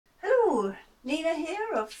Nina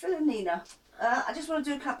here of PhilaNina. I just want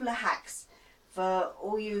to do a couple of hacks for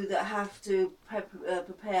all you that have to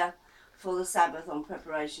prepare for the Sabbath on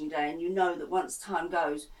preparation day, and you know that once time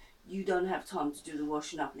goes you don't have time to do the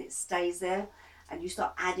washing up and it stays there and you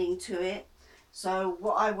start adding to it. So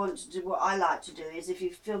what I like to do is, if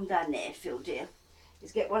you film down there, Phil dear,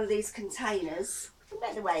 is get one of these containers.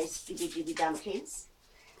 By the way, dibby dumplings.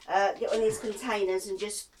 Get one of these containers and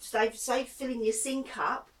just save filling your sink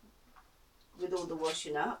up with all the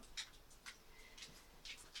washing up.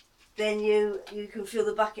 Then you can fill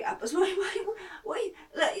the bucket up. Wait,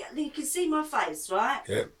 look, you can see my face, right?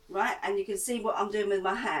 Yeah. Right, and you can see what I'm doing with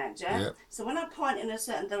my hand, yeah? Yeah. So when I point in a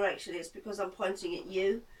certain direction, it's because I'm pointing at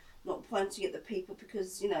you, not pointing at the people,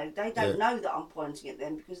 because, you know, they don't know that I'm pointing at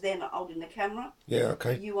them because they're not holding the camera. Yeah,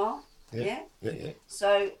 okay. You are, yeah? Yeah.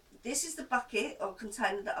 So this is the bucket or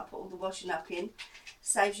container that I put all the washing up in.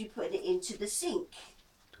 Saves you putting it into the sink,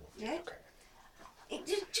 yeah? Okay.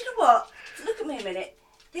 Do you know what? Look at me a minute.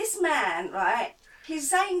 This man, right, he's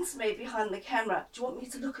saying to me behind the camera, do you want me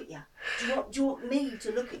to look at you? Do you want me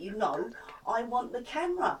to look at you? No, I want the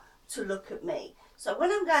camera to look at me. So when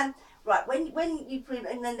I'm going, right, when you put it,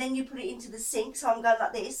 and then you put it into the sink, so I'm going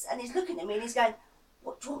like this, and he's looking at me and he's going,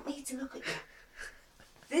 what, do you want me to look at you?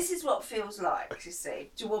 This is what it feels like, you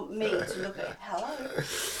see. Do you want me to look at it? Hello?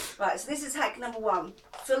 Right, so this is hack number 1.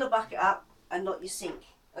 Fill the bucket up and not your sink.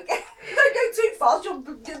 Okay? Don't go too fast,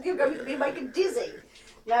 you're going to be making dizzy.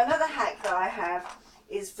 Now another hack that I have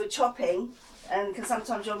is for chopping, and because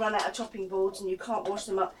sometimes you'll run out of chopping boards and you can't wash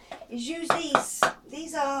them up, is use these.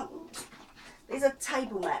 These are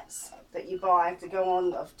table mats that you buy to go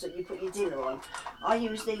on, you put your dinner on. I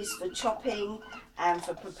use these for chopping and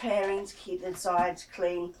for preparing to keep the sides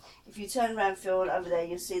clean. If you turn around, Phil, over there,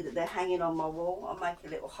 you'll see that they're hanging on my wall. I make a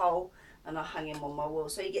little hole and I hang them on my wall.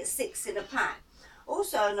 So you get 6 in a pack.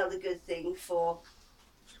 Also another good thing for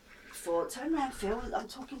turn around, Phil, I'm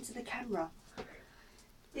talking to the camera,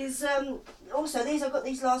 is also these, I got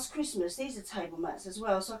these last Christmas. These are table mats as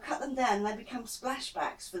well, so I cut them down and they become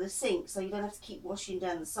splashbacks for the sink, so you don't have to keep washing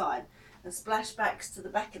down the side, and splashbacks to the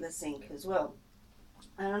back of the sink as well.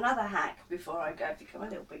 And another hack before I go, if you come a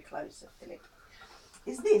little bit closer, Philip,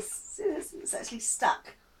 is this. See this? It's actually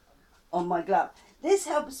stuck on my glove. This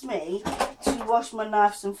helps me to wash my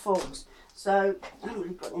knives and forks. So I haven't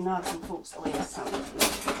really got any knives and forks. Oh yes,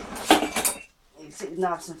 you see,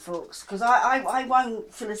 knives and forks, because I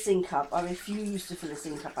won't fill a sink up. I refuse to fill a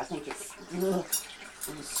sink up. I think it's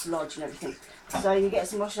sludge and everything. So you get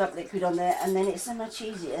some washing up liquid on there, and then it's so much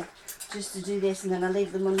easier just to do this, and then I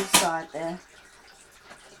leave them on the side there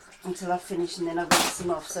until I've finished, and then I rinse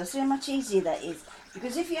them off. So see how much easier that is.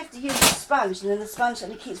 Because if you have to use a sponge, and then the sponge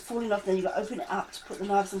and it keeps falling off, then you've got to open it up to put the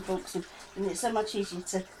knives and forks in, and it's so much easier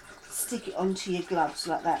to stick it onto your gloves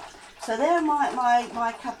like that. So there are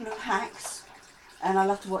my couple of hacks, and I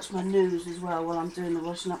love to watch my news as well while I'm doing the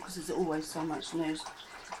washing up, because there's always so much news.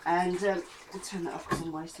 And I'll turn that off because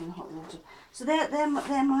I'm wasting the hot water. So they're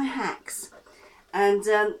my hacks, and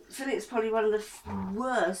Philip's probably one of the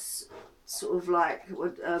worst sort of like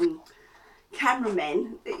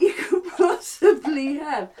cameramen that you could possibly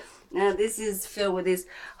have. Now this is Phil with his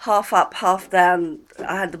half up, half down.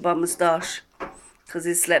 I had the bum moustache because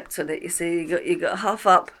he slept on it. You see, you got half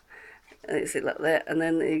up, and it's like that, and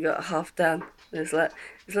then you got half down. It's like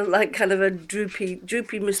kind of a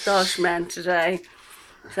droopy moustache man today.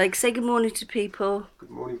 So say good morning to people.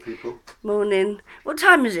 Good morning, people. Morning. What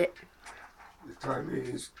time is it? The time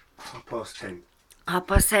is 10:30.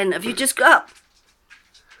 10:30. Have you just got up?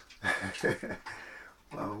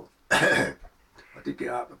 Well, I did get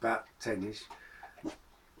up about 10ish.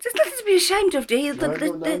 There's nothing to be ashamed of, do you? No,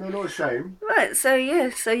 not ashamed. Right, so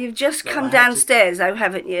you've just come downstairs, though,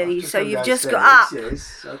 haven't you? So you've just got up.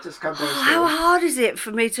 Yes, I've just come downstairs. How hard is it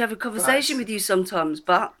for me to have a conversation with you sometimes,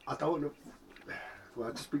 but... I don't want to... Well,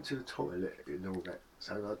 I've just been to the toilet and all that.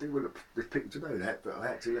 So I didn't want the people to know that, but I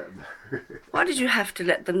had to let them know. Why did you have to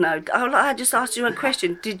let them know? I just asked you a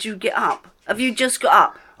question. Did you get up? Have you just got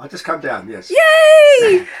up? I just come down, yes.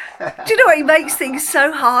 Yay! Do you know what? He makes things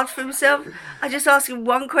so hard for himself. I just asked him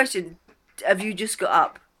one question. Have you just got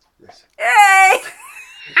up? Yes. Yay!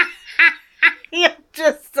 You're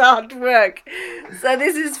just hard work. So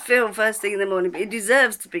this is Phil first thing in the morning, but he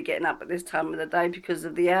deserves to be getting up at this time of the day because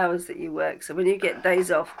of the hours that you work. So when you get days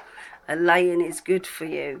off, a lay-in is good for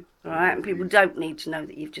you, all right? And people don't need to know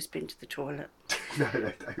that you've just been to the toilet. No,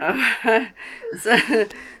 they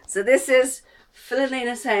don't. So this is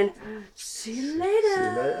PhilaNina saying, see you later. See you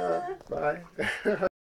later. Bye.